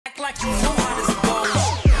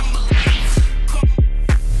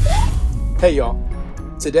Hey y'all,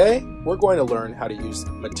 today we're going to learn how to use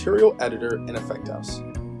Material Editor in Effect House.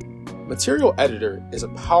 Material Editor is a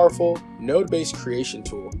powerful node-based creation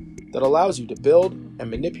tool that allows you to build and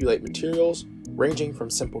manipulate materials ranging from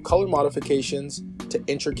simple color modifications to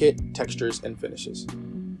intricate textures and finishes.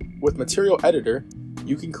 With Material Editor,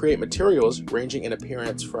 you can create materials ranging in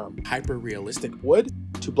appearance from hyper-realistic wood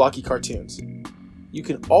to blocky cartoons. You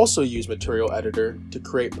can also use Material Editor to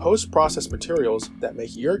create post-processed materials that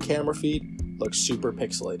make your camera feed look super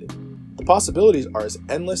pixelated. The possibilities are as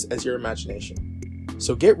endless as your imagination.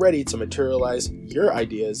 So get ready to materialize your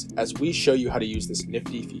ideas as we show you how to use this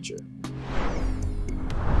nifty feature.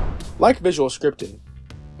 Like visual scripting,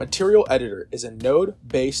 Material Editor is a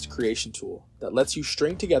node-based creation tool that lets you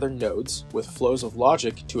string together nodes with flows of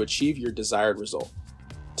logic to achieve your desired result.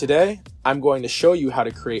 Today, I'm going to show you how to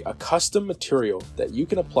create a custom material that you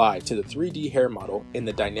can apply to the 3D hair model in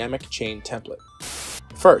the dynamic chain template.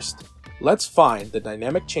 First, let's find the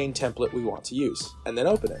dynamic chain template we want to use, and then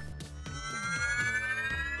open it.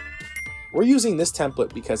 We're using this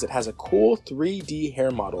template because it has a cool 3D hair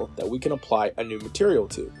model that we can apply a new material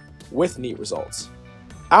to, with neat results.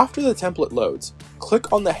 After the template loads,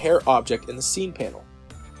 click on the hair object in the scene panel.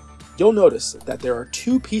 You'll notice that there are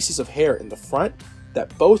two pieces of hair in the front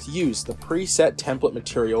that both use the preset template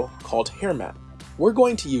material called hair mat. We're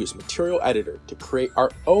going to use Material Editor to create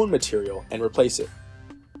our own material and replace it.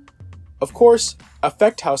 Of course,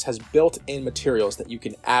 Effect House has built-in materials that you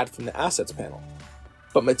can add from the Assets panel.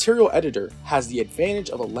 But Material Editor has the advantage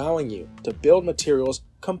of allowing you to build materials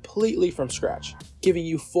completely from scratch, giving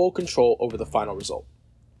you full control over the final result.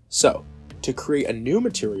 So, to create a new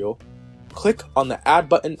material, click on the Add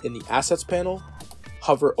button in the Assets panel,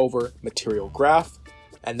 hover over Material Graph,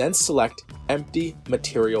 and then select Empty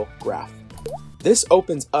Material Graph. This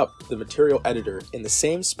opens up the Material Editor in the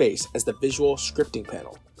same space as the Visual Scripting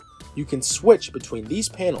panel. You can switch between these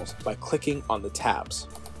panels by clicking on the tabs.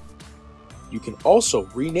 You can also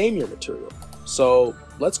rename your material. So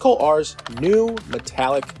let's call ours New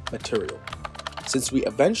Metallic Material, since we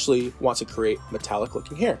eventually want to create metallic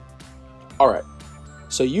looking hair. Alright,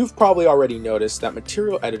 so you've probably already noticed that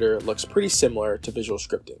Material Editor looks pretty similar to visual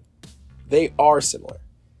scripting. They are similar,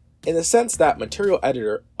 in the sense that Material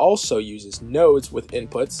Editor also uses nodes with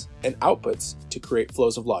inputs and outputs to create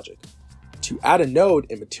flows of logic. To add a node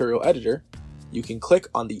in Material Editor, you can click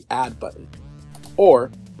on the Add button,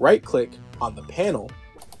 or right-click on the panel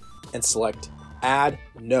and select Add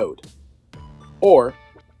Node, or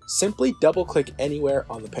simply double-click anywhere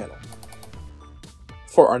on the panel.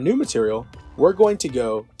 For our new material, we're going to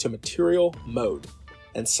go to Material Mode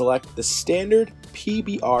and select the Standard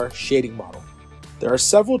PBR shading model. There are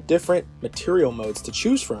several different material modes to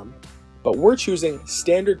choose from, but we're choosing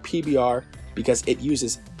Standard PBR because it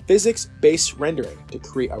uses physics-based rendering to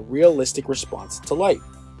create a realistic response to light.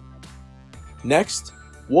 Next,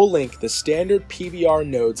 we'll link the Standard PBR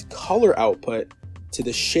node's color output to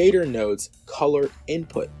the shader node's color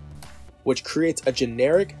input, which creates a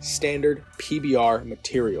generic standard PBR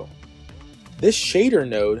material. This shader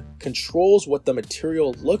node controls what the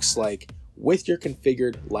material looks like with your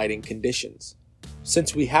configured lighting conditions.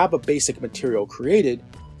 Since we have a basic material created,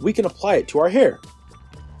 we can apply it to our hair.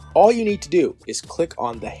 All you need to do is click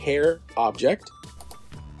on the hair object,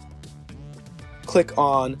 click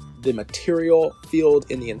on the material field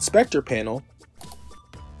in the inspector panel,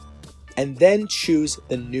 and then choose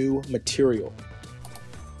the new material.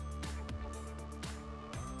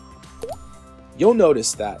 You'll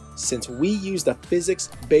notice that since we use the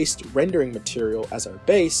physics-based rendering material as our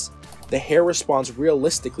base, the hair responds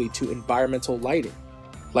realistically to environmental lighting,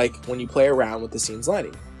 like when you play around with the scene's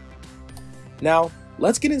lighting. Now,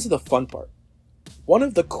 let's get into the fun part. One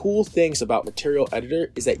of the cool things about Material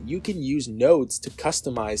Editor is that you can use nodes to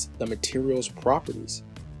customize the material's properties.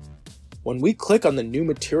 When we click on the new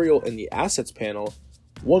material in the Assets panel,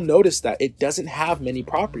 we'll notice that it doesn't have many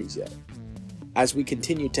properties yet. As we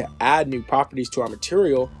continue to add new properties to our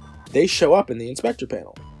material, they show up in the inspector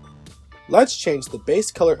panel. Let's change the base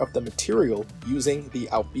color of the material using the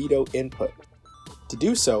albedo input. To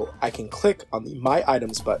do so, I can click on the My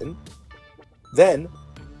Items button, then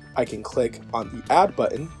I can click on the Add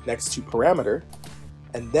button next to Parameter,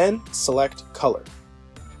 and then select Color.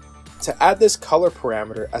 To add this color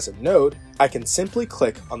parameter as a node, I can simply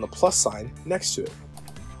click on the plus sign next to it.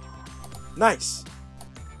 Nice!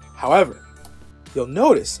 However, you'll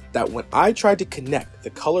notice that when I try to connect the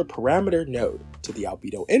color parameter node to the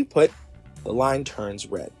albedo input, the line turns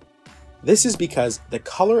red. This is because the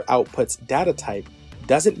color output's data type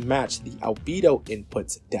doesn't match the albedo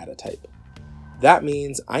input's data type. That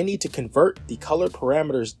means I need to convert the color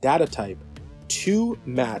parameter's data type to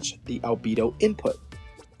match the albedo input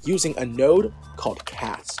using a node called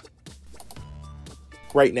cast.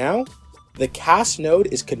 Right now, the cast node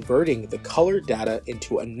is converting the color data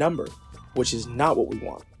into a number, which is not what we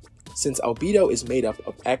want. Since albedo is made up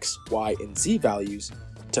of X, Y, and Z values,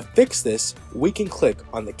 to fix this, we can click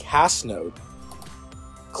on the cast node,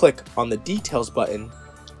 click on the details button,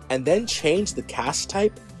 and then change the cast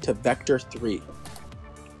type to vector 3.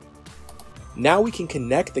 Now we can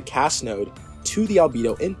connect the cast node to the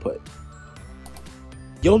albedo input.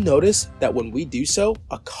 You'll notice that when we do so,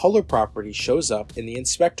 a color property shows up in the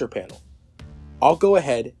inspector panel. I'll go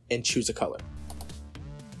ahead and choose a color.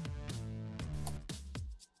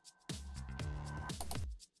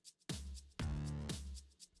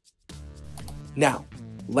 Now,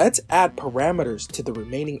 let's add parameters to the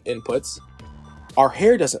remaining inputs. Our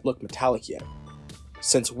hair doesn't look metallic yet,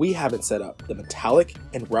 since we haven't set up the metallic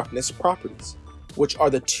and roughness properties, which are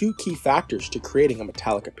the two key factors to creating a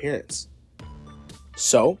metallic appearance.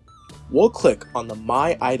 So, we'll click on the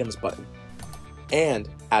My Items button and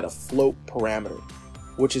add a float parameter,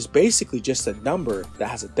 which is basically just a number that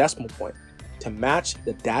has a decimal point to match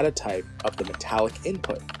the data type of the metallic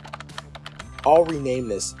input. I'll rename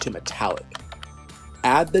this to metallic.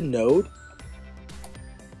 Add the node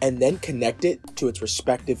and then connect it to its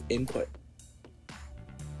respective input.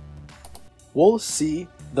 We'll see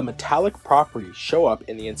the metallic property show up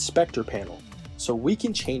in the inspector panel, so we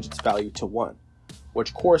can change its value to 1,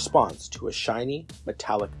 which corresponds to a shiny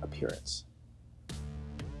metallic appearance.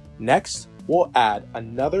 Next, we'll add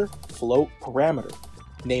another float parameter,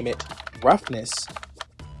 name it roughness,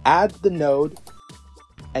 add the node,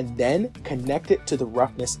 and then connect it to the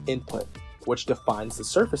roughness input, which defines the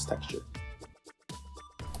surface texture.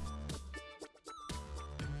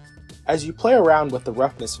 As you play around with the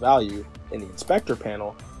roughness value in the inspector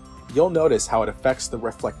panel, you'll notice how it affects the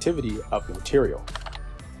reflectivity of the material.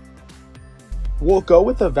 We'll go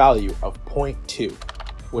with a value of 0.2,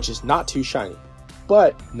 which is not too shiny,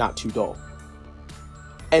 but not too dull.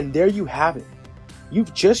 And there you have it.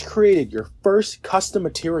 You've just created your first custom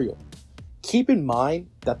material. Keep in mind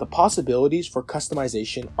that the possibilities for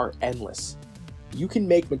customization are endless. You can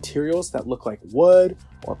make materials that look like wood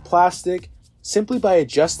or plastic simply by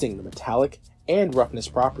adjusting the metallic and roughness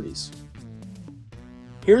properties.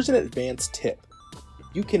 Here's an advanced tip.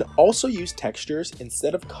 You can also use textures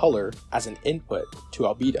instead of color as an input to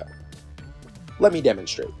albedo. Let me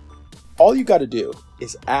demonstrate. All you got to do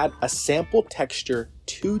is add a sample texture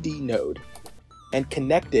 2D node and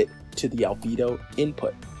connect it to the albedo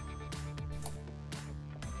input.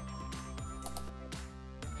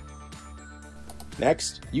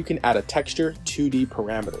 Next, you can add a texture 2D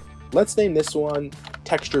parameter. Let's name this one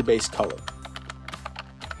texture-based color.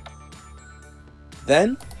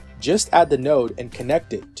 Then, just add the node and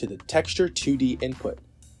connect it to the texture 2D input.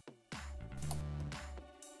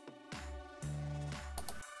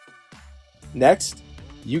 Next,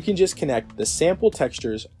 you can just connect the sample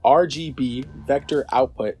texture's RGB vector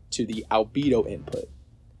output to the albedo input.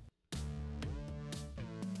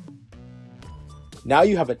 Now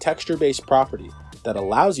you have a texture-based property that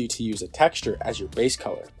allows you to use a texture as your base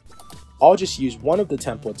color. I'll just use one of the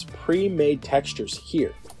template's pre-made textures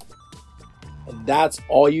here. And that's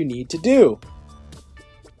all you need to do.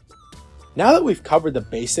 Now that we've covered the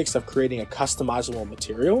basics of creating a customizable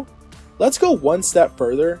material, let's go one step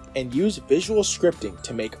further and use visual scripting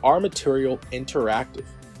to make our material interactive.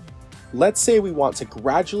 Let's say we want to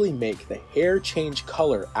gradually make the hair change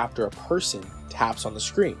color after a person taps on the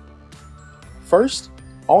screen. First,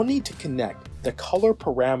 I'll need to connect the color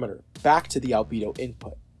parameter back to the albedo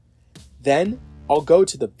input. Then, I'll go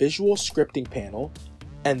to the visual scripting panel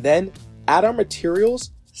and then add our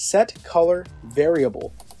material's set color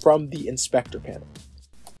variable from the inspector panel.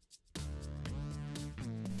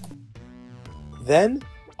 Then,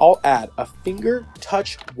 I'll add a finger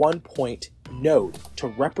touch 1 point node to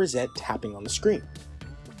represent tapping on the screen.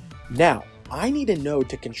 Now, I need a node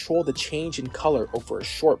to control the change in color over a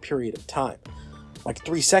short period of time, like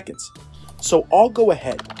 3 seconds. So I'll go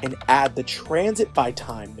ahead and add the transit by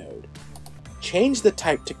time node, change the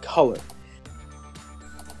type to color,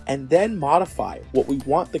 and then modify what we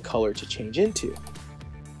want the color to change into.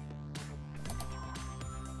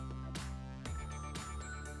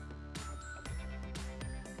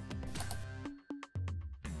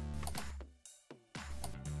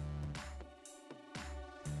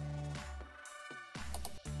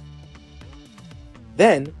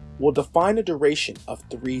 Then, we'll define a duration of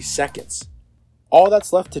 3 seconds. All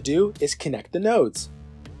that's left to do is connect the nodes.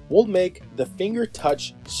 We'll make the finger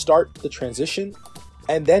touch start the transition,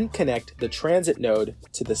 and then connect the transit node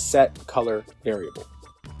to the set color variable.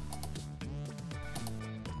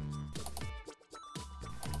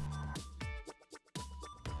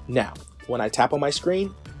 Now, when I tap on my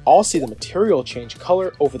screen, I'll see the material change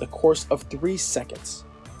color over the course of 3 seconds.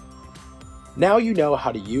 Now you know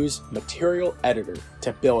how to use Material Editor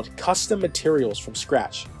to build custom materials from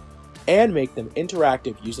scratch and make them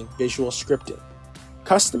interactive using visual scripting.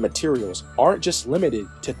 Custom materials aren't just limited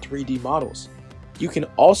to 3D models. You can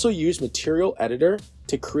also use Material Editor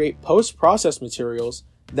to create post-process materials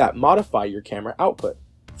that modify your camera output,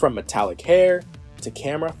 from metallic hair to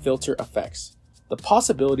camera filter effects. The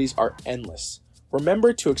possibilities are endless.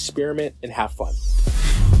 Remember to experiment and have fun.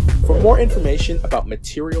 For more information about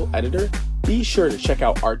Material Editor, be sure to check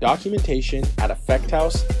out our documentation at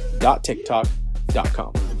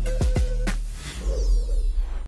effecthouse.tiktok.com.